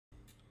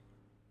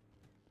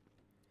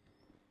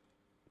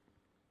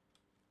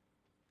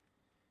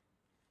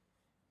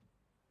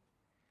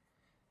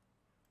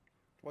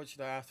What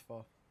should I ask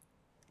for?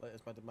 Like,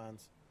 as my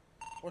demands.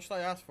 What should I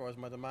ask for as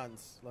my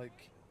demands?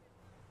 Like,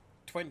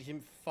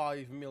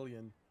 25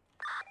 million.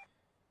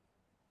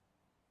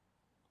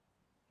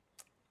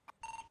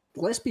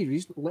 Let's be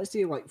reasonable. Let's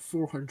say like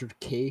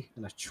 400k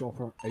and a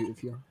chopper out of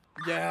here.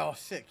 Yeah, oh,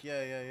 sick.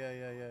 Yeah.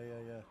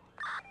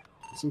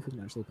 Let's see if we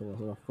can actually pull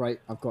it off. Right,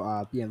 I've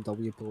got a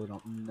BMW pulling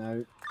up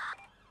now.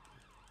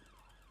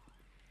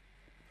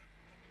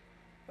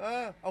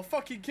 I'll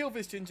fucking kill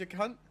this ginger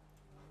cunt.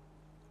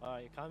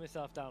 Alright, you calm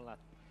yourself down, lad.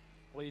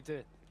 What are you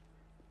doing?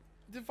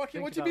 What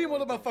do you mean,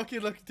 what am I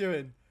fucking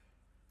doing?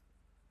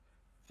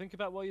 Think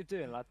about what you're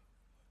doing, lad.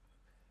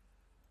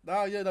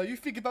 No, you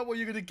think about what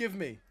you're going to give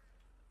me.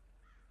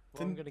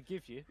 What I'm going to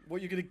give you?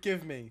 What you're going to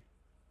give me.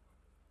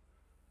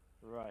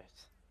 Right.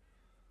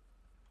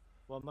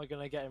 What am I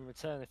going to get in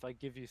return if I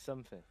give you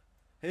something?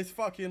 His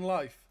fucking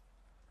life.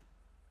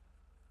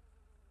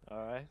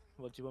 Alright,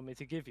 what do you want me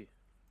to give you?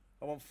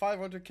 I want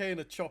 500k and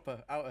a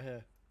chopper out of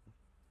here.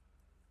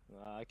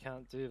 I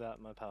can't do that,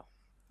 my pal.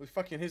 Well,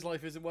 fucking his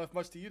life isn't worth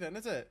much to you then,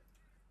 is it?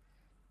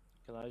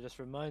 Can I just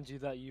remind you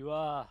that you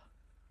are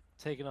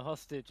taking a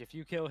hostage? If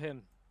you kill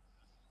him,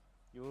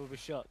 you will be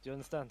shot. Do you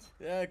understand?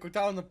 Yeah, go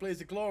down the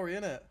blaze of glory,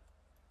 innit?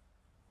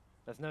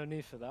 There's no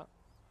need for that.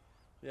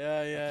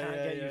 Yeah. I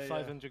can't get you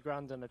 500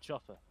 grand and a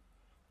chopper.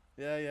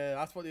 Yeah.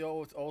 That's what they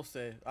all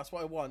say. That's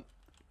what I want.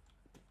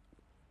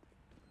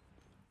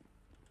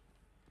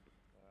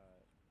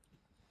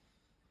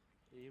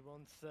 He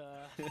wants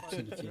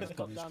to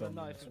pop down a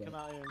knife and come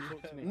out here and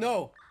talk to me.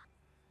 No!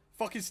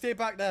 Fucking stay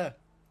back there.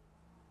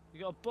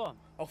 You got a bomb?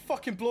 I'll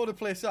fucking blow the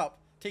place up.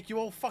 Take you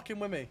all fucking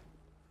with me.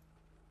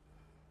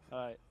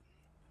 Alright.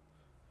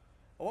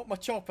 I want my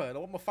chopper and I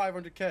want my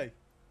 500k.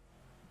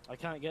 I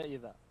can't get you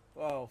that.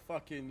 Oh,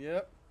 fucking,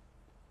 yep.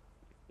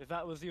 If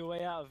that was your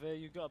way out of here,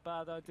 you got a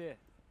bad idea.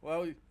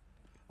 Well,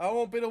 I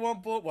won't be the one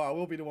blow. Well, I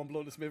will be the one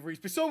blowing the smithereens,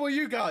 but so will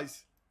you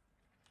guys.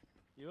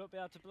 You won't be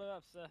able to blow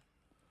up, sir.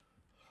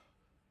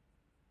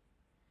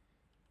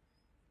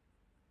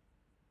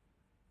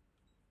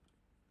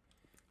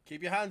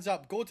 Keep your hands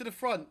up. Go to the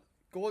front.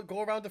 Go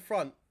around the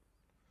front.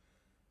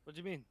 What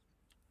do you mean?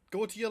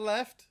 Go to your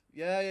left.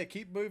 Yeah.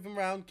 Keep moving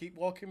round. Keep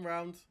walking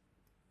round.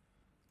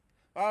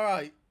 All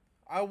right.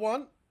 I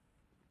want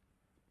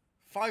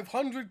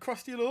 500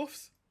 Crusty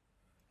Loafs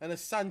and a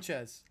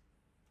Sanchez.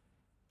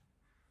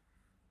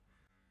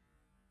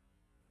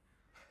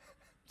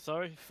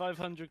 Sorry?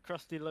 500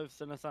 Crusty Loaves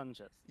and a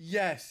Sanchez?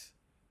 Yes.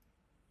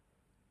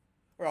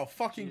 Or I'll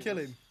fucking kill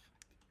him.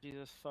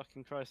 Jesus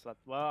fucking Christ, lad.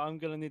 Well, I'm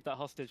gonna need that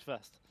hostage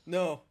first.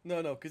 No,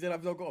 because then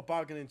I've not got a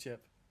bargaining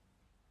chip.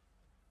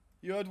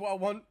 You heard what I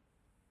want?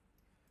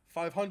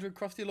 500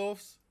 Crusty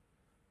Loafs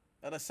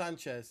and a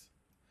Sanchez.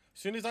 As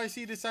soon as I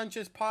see the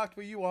Sanchez parked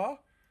where you are,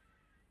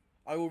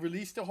 I will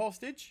release the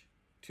hostage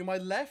to my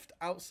left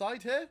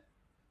outside here,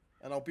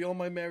 and I'll be on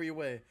my merry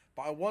way.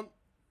 But I want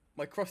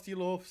my Crusty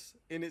Loafs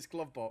in its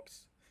glove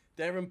box.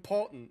 They're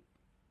important.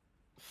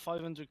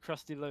 500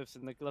 Crusty Loaves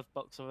in the glove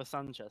box of a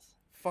Sanchez.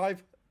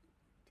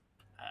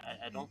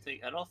 I don't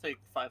think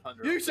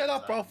 500. You shut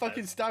up, bro! I'll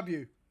fucking stab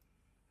you.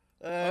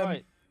 All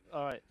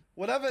right.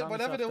 Whatever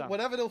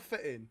they'll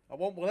fit in. I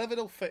want whatever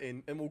they'll fit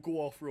in, and we'll go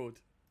off road.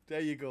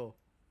 There you go.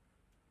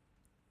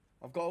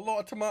 I've got a lot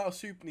of tomato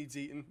soup needs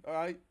eating. All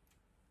right.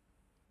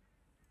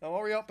 Now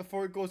hurry up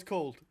before it goes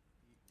cold.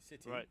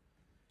 City. Right.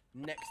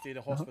 Next to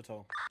the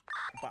hospital,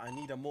 but I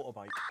need a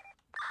motorbike.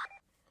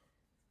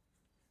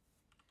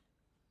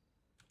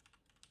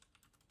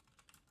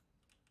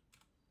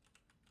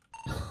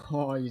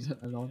 Oh, you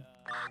didn't along.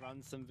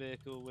 Ransom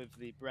vehicle with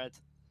the bread.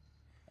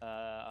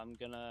 I'm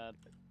gonna...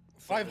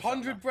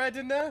 500 bread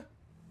in there?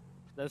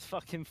 There's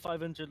fucking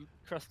 500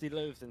 Crusty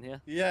Loaves in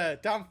here. Yeah,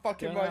 damn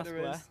fucking Don't right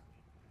there ask is.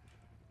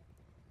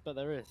 But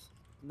there is.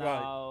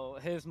 Now,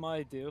 here's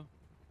my deal.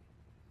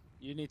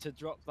 You need to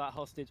drop that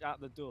hostage at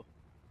the door.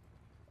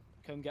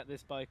 Come get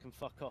this bike and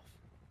fuck off.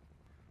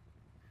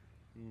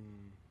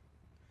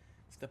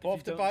 Step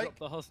off the bike. Drop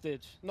the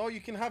hostage. No, you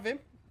can have him.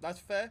 That's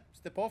fair.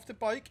 Step off the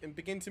bike and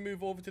begin to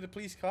move over to the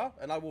police car,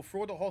 and I will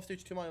throw the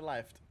hostage to my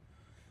left.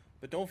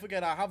 But don't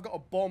forget, I have got a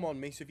bomb on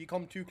me, so if you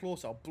come too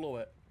close, I'll blow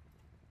it.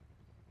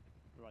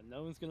 Right,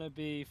 no one's gonna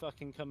be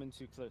fucking coming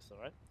too close,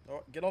 alright?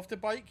 Alright, get off the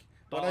bike.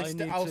 But I need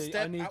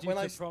you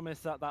to promise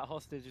that that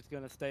hostage is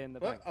gonna stay in the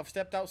bank. I've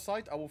stepped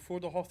outside. I will throw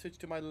the hostage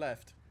to my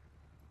left.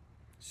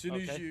 As soon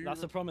as you...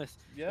 That's a promise.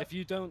 Yeah. If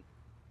you don't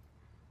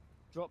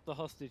drop the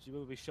hostage, you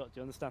will be shot. Do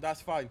you understand?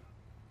 That's fine.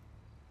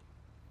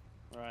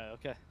 Alright,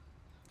 okay.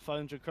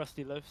 500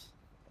 Crusty Loaves.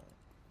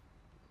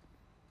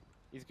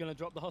 He's gonna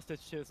drop the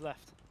hostage to his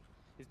left.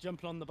 He's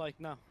jumping on the bike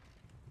now.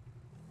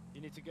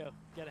 You need to go.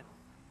 Get him.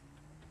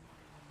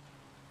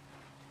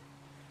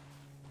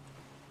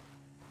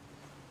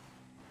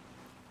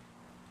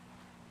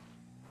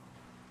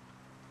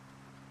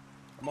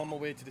 I'm on my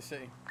way to the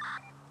city.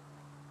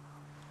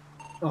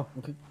 Oh,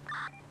 okay.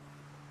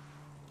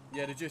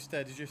 Yeah, they just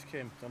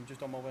came. So I'm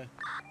just on my way.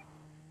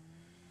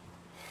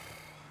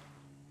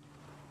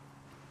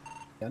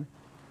 Again?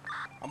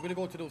 I'm gonna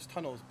go to those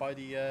tunnels by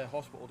the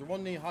hospital. They're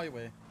on the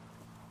highway.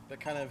 They're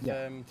kind of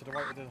Yeah. to the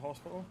right of the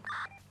hospital.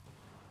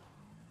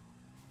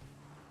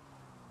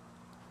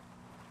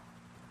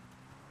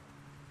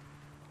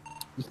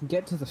 You can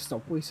get to the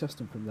subway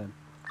system from them.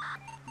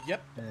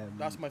 Yep,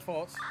 that's my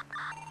thoughts.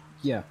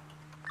 Yeah.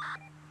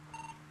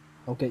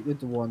 I'll get you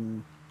the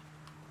one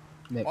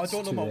next I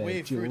don't know to my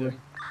way through jewelry.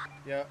 them.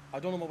 Yeah, I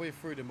don't know my way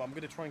through them, but I'm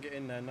going to try and get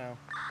in there now.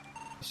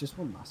 It's just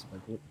one massive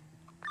big loop.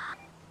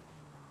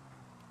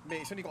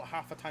 Mate, it's only got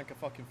half a tank of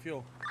fucking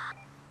fuel.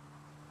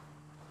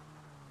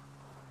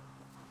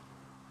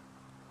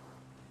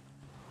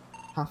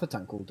 Half a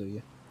tank will do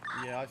you.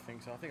 Yeah, I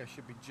think so. I think I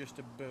should be just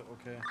a bit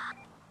okay.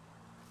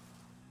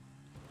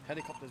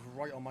 Helicopter's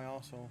right on my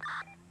arsehole.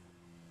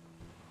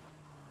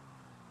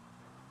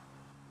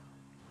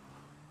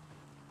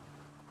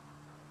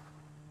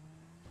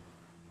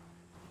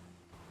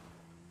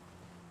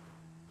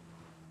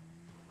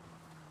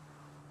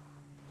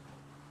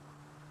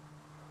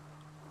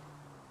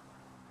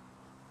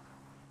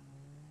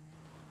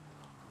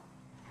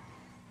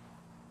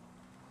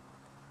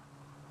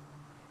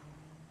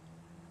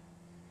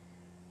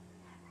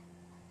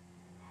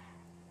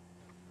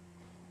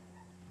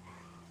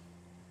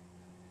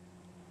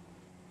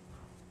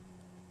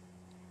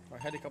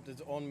 Right,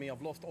 helicopter's on me.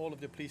 I've lost all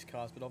of the police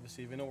cars, but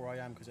obviously they know where I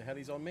am because the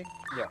heli's on me.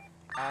 Yeah.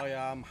 I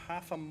am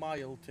half a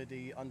mile to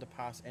the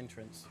underpass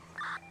entrance.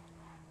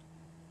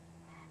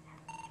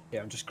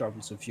 Yeah, I'm just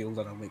grabbing some fuel,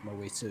 then I'll make my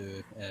way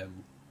to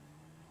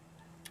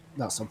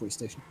that subway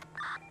station.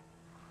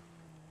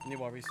 No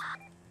worries.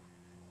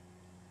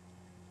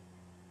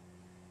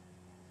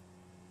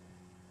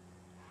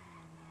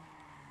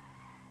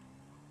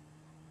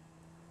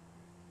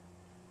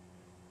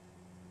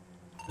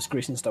 Is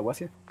Grayson still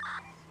with you?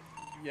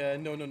 Yeah,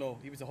 no.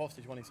 He was a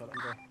hostage when he saw him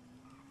go.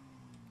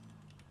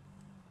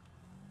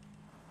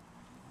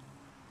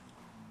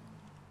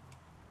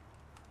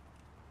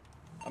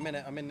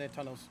 I'm in the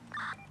tunnels.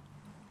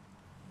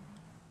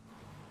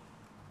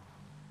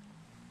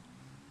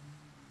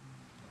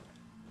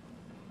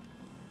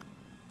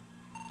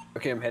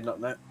 Okay, I'm heading up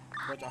now.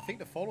 Roger, I think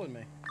they're following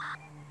me.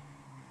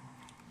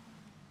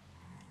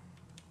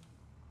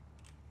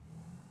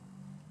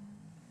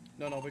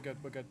 No, we're good,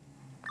 we're good.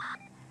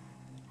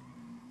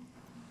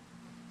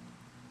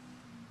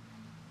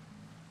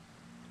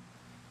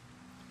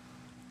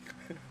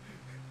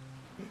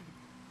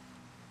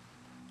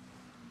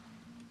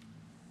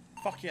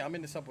 Fuck yeah, I'm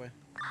in the subway.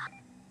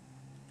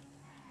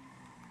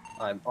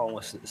 I'm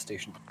almost at the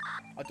station.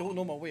 I don't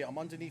know my way. I'm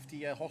underneath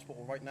the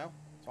hospital right now.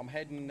 So I'm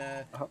heading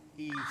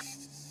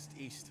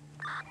east.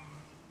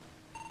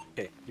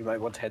 Okay, you might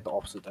want to head the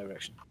opposite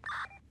direction.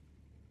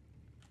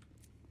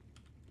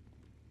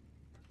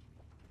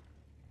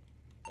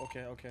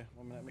 Okay. 1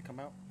 minute, let me come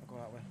out. I'll go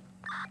that way.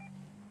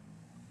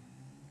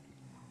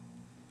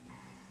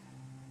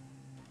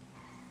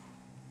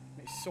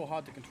 It's so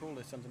hard to control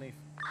this underneath.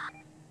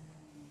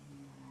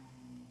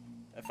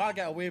 If I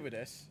get away with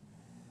this...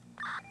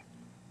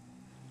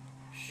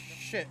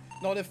 Shit.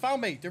 No, they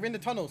found me. They're in the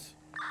tunnels.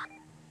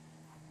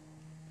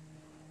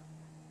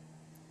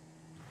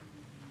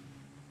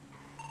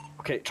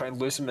 Okay, try and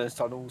lose them in the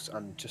tunnels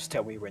and just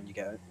tell me when you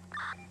get out.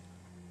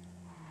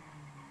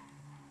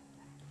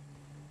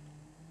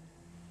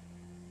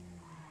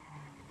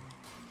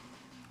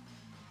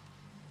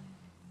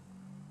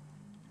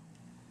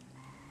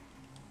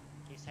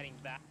 He's heading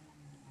back.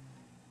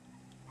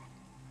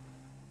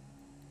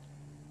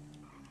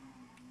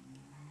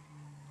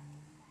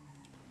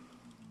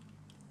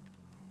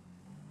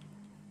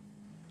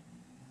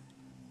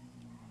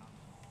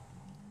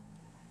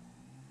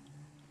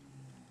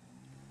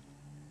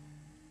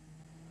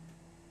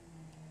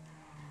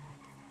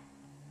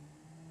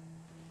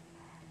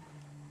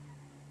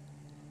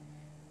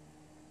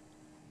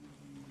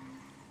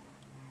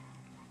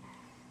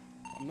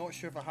 I'm not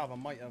sure if I have. I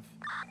might have.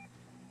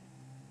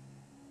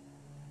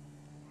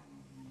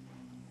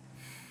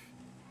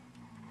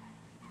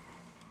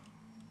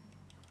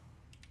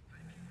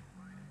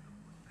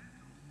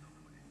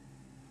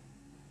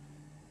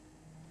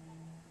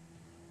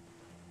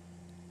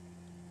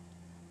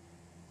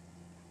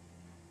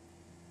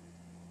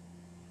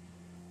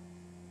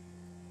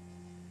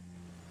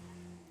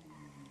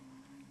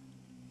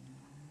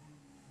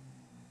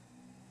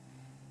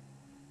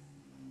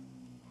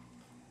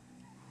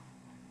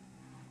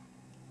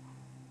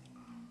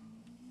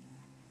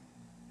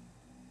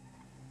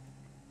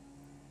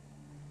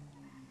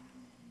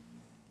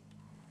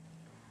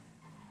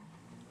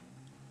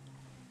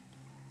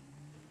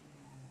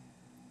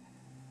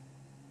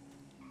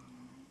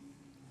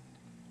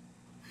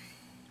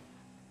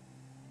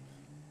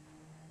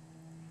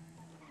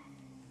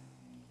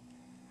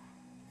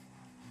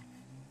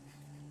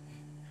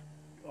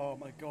 Oh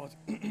my god.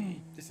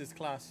 This is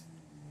class.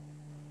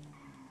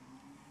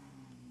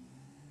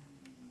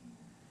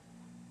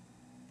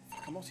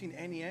 Fuck, I'm not seeing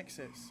any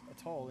exits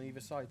at all on either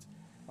side.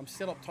 I'm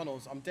still up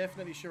tunnels. I'm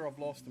definitely sure I've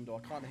lost them though.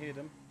 I can't hear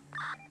them.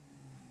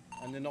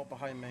 And they're not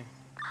behind me.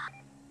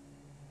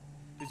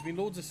 There's been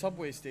loads of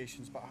subway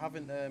stations, but I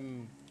haven't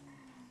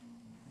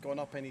gone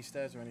up any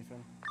stairs or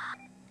anything.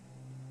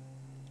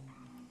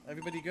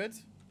 Everybody good?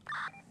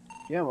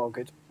 Yeah, I'm all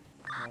good.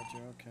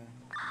 Roger, okay.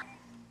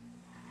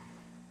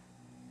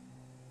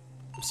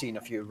 I'm seeing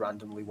a few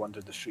randomly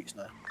wander the streets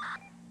now.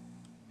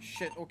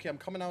 Shit, okay, I'm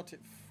coming out at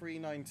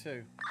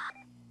 392.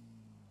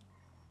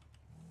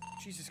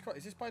 Jesus Christ,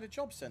 is this by the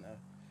job centre?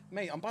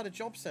 Mate, I'm by the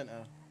job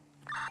centre.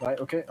 Right,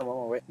 okay, I'm on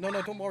my way. No,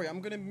 don't worry,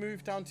 I'm going to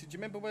move down to... Do you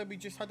remember where we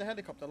just had the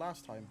helicopter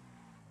last time?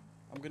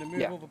 I'm going to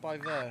move Yeah. over by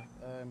there.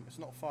 It's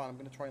not far, I'm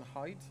going to try and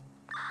hide.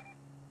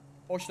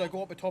 Or should I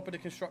go up the top of the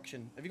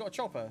construction? Have you got a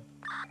chopper?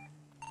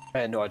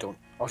 No, I don't.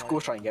 I'll Right. go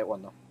try and get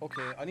one though.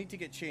 Okay, I need to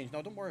get changed.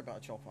 No, don't worry about a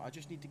chopper. I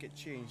just need to get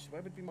changed.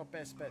 Where would be my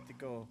best bet to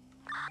go?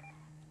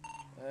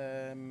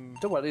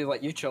 Don't worry,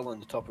 like you chill on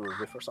the top of a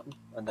roof or something,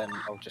 and then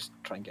I'll just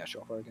try and get a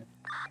shopper again.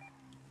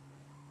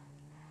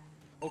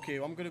 Okay,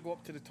 well, I'm going to go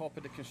up to the top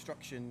of the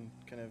construction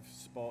kind of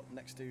spot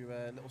next to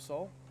Little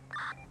Saul.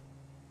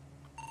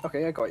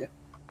 Okay, I got you.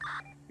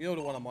 You know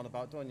the one I'm on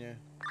about, don't you?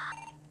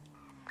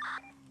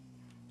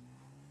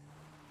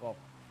 Well.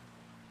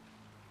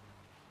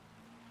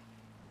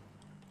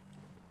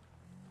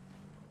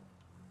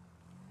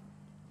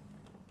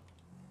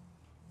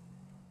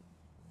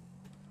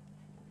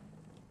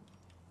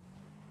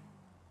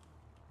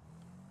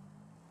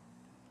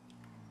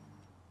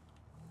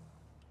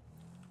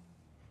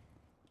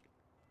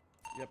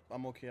 Yep,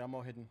 I'm okay. I'm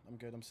all hidden. I'm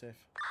good. I'm safe.